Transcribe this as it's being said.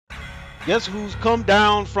Guess who's come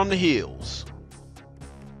down from the hills?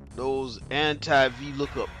 Those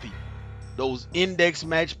anti-VLOOKUP people. Those index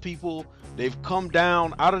match people. They've come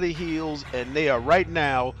down out of the hills and they are right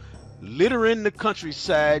now littering the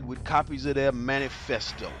countryside with copies of their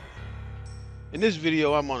manifesto. In this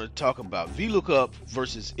video, I'm going to talk about VLOOKUP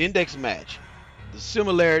versus index match, the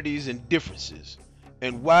similarities and differences,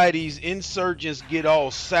 and why these insurgents get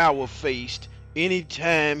all sour-faced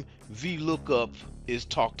anytime VLOOKUP is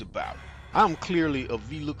talked about. I'm clearly a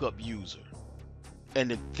VLOOKUP user, and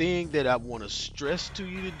the thing that I want to stress to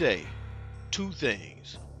you today, two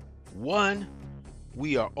things. One,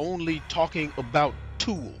 we are only talking about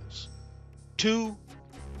tools. Two,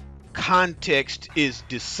 context is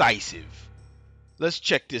decisive. Let's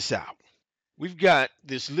check this out. We've got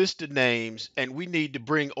this list of names and we need to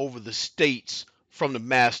bring over the states from the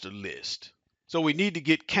master list. So we need to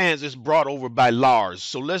get Kansas brought over by Lars.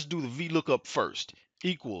 So let's do the VLOOKUP first.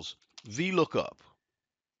 Equals VLOOKUP.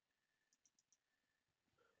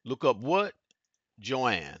 Look up what?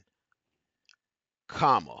 Joanne.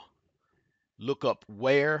 Comma. Look up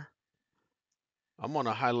where. I'm going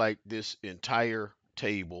to highlight this entire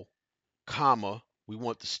table. Comma. We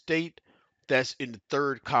want the state that's in the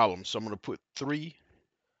third column. So I'm going to put 3,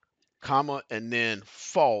 comma, and then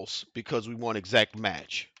false because we want exact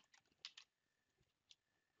match.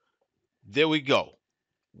 There we go.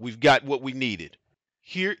 We've got what we needed.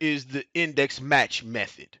 Here is the index match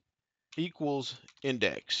method. Equals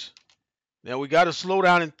index. Now we got to slow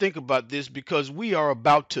down and think about this because we are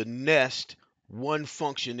about to nest one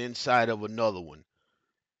function inside of another one.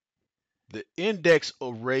 The index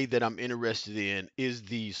array that I'm interested in is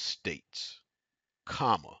these states,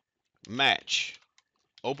 comma, match,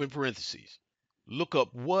 open parentheses, look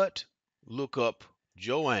up what? Look up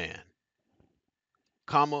Joanne,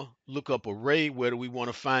 comma, look up array. Where do we want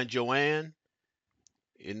to find Joanne?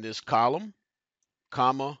 In this column,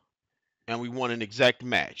 comma, and we want an exact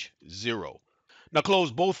match, 0. Now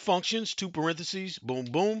close both functions, 2 parentheses, boom,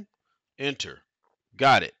 boom, enter.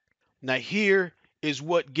 Got it. Now here is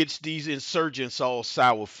what gets these insurgents all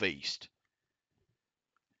sour-faced.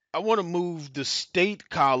 I want to move the state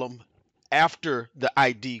column after the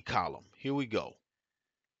ID column. Here we go.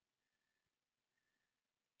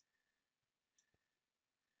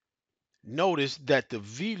 Notice that the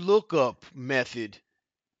VLOOKUP method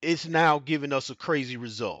is now giving us a crazy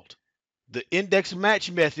result. The index match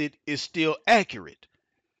method is still accurate.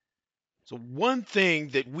 So one thing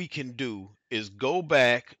that we can do is go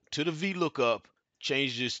back to the VLOOKUP,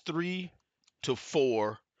 change this 3 to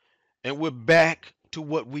 4, and we're back to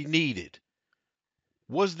what we needed.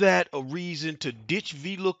 Was that a reason to ditch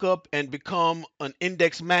VLOOKUP and become an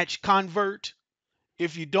index match convert?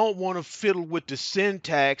 If you don't want to fiddle with the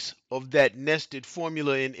syntax of that nested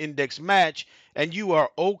formula in index match, and you are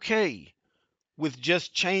okay with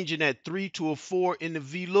just changing that 3 to a 4 in the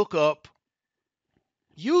VLOOKUP,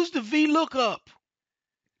 use the VLOOKUP.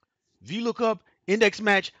 VLOOKUP, index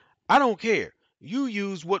match, I don't care. You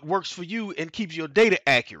use what works for you and keeps your data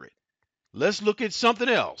accurate. Let's look at something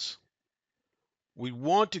else. We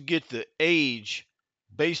want to get the age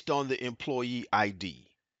based on the employee ID.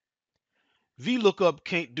 VLOOKUP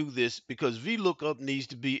can't do this because VLOOKUP needs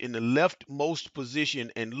to be in the leftmost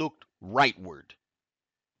position and look rightward.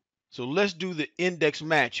 So let's do the index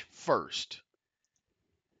match first.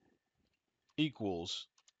 Equals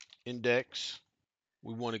index.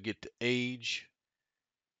 We want to get the age,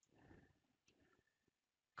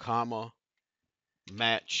 comma,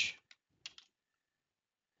 match,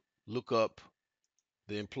 look up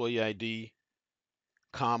the employee ID,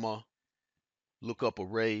 comma, lookup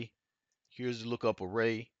array. Here's the lookup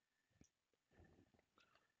array,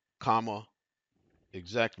 comma,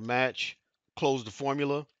 exact match. Close the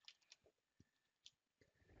formula.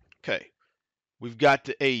 Okay, we've got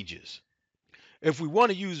the ages. If we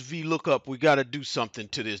want to use VLOOKUP, we got to do something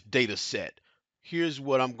to this data set. Here's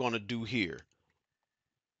what I'm going to do here.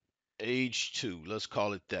 Age 2, let's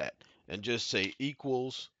call it that. And just say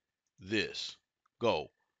equals this. Go.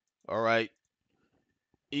 All right.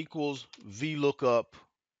 Equals VLOOKUP.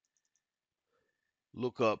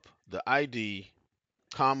 Look up the ID,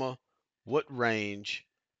 comma, what range.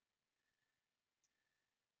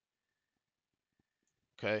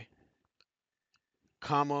 Okay.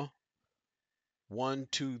 Comma, 1,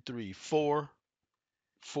 2, 3, 4.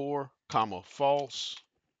 4, comma, false.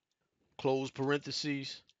 Close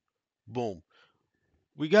parentheses. Boom.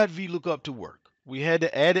 We got VLOOKUP to work. We had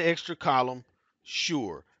to add an extra column,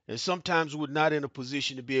 sure. And sometimes we're not in a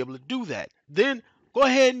position to be able to do that. Then go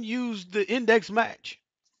ahead and use the index match.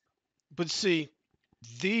 But see,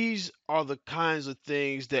 These are the kinds of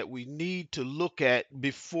things that we need to look at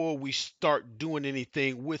before we start doing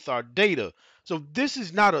anything with our data. So this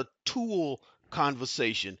is not a tool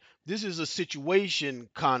conversation. This is a situation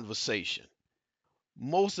conversation.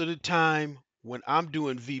 Most of the time when I'm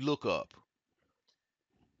doing VLOOKUP,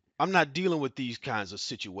 I'm not dealing with these kinds of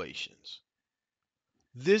situations.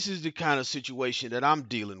 This is the kind of situation that I'm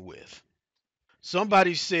dealing with.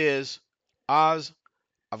 Somebody says, Oz,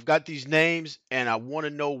 I've got these names and I want to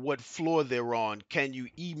know what floor they're on. Can you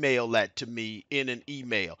email that to me in an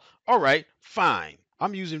email? All right, fine.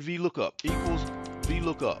 I'm using VLOOKUP equals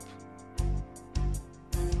VLOOKUP.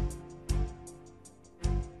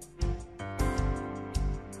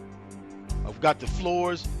 I've got the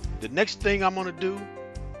floors. The next thing I'm going to do,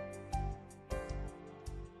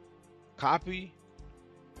 copy,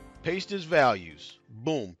 paste as values.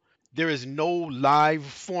 Boom. There is no live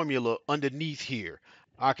formula underneath here.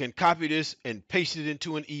 I can copy this and paste it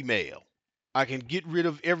into an email. I can get rid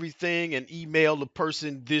of everything and email the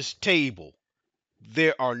person this table.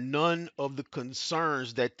 There are none of the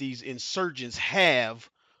concerns that these insurgents have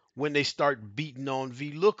when they start beating on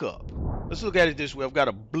VLOOKUP. Let's look at it this way. I've got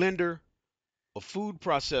a blender, a food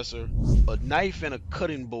processor, a knife and a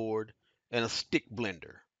cutting board, and a stick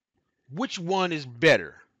blender. Which one is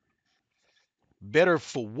better? Better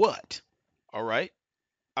for what? All right.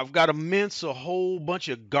 I've got to mince a whole bunch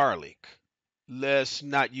of garlic. Let's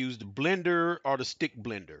not use the blender or the stick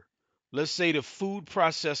blender. Let's say the food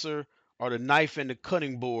processor or the knife and the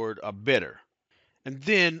cutting board are better. And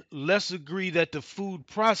then let's agree that the food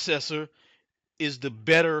processor is the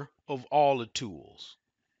better of all the tools.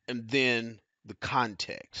 And then the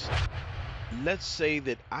context. Let's say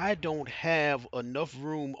that I don't have enough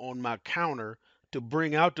room on my counter to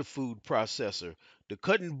bring out the food processor. The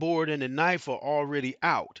cutting board and the knife are already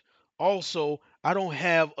out. Also, I don't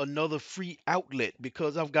have another free outlet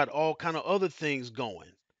because I've got all kind of other things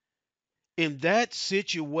going. In that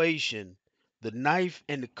situation, the knife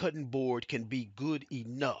and the cutting board can be good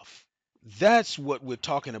enough. That's what we're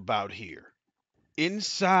talking about here.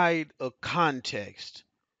 Inside a context,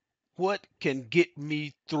 what can get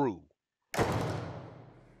me through?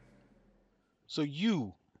 So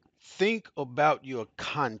you think about your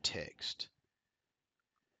context.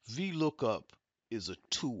 VLOOKUP is a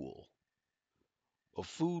tool. A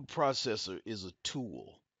food processor is a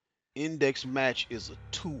tool. Index match is a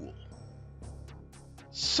tool.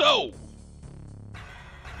 So,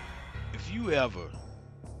 if you ever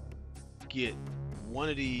get one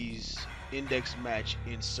of these index match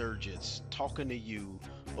insurgents talking to you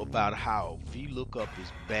about how VLOOKUP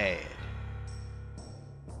is bad,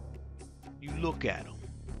 you look at them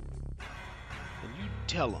and you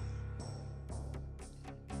tell them,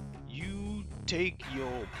 you take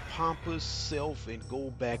your pompous self and go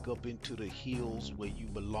back up into the hills where you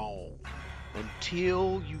belong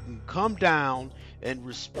until you can come down and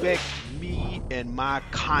respect me and my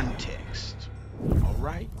context. All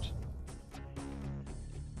right?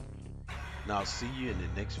 Now, I'll see you in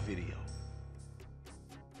the next video.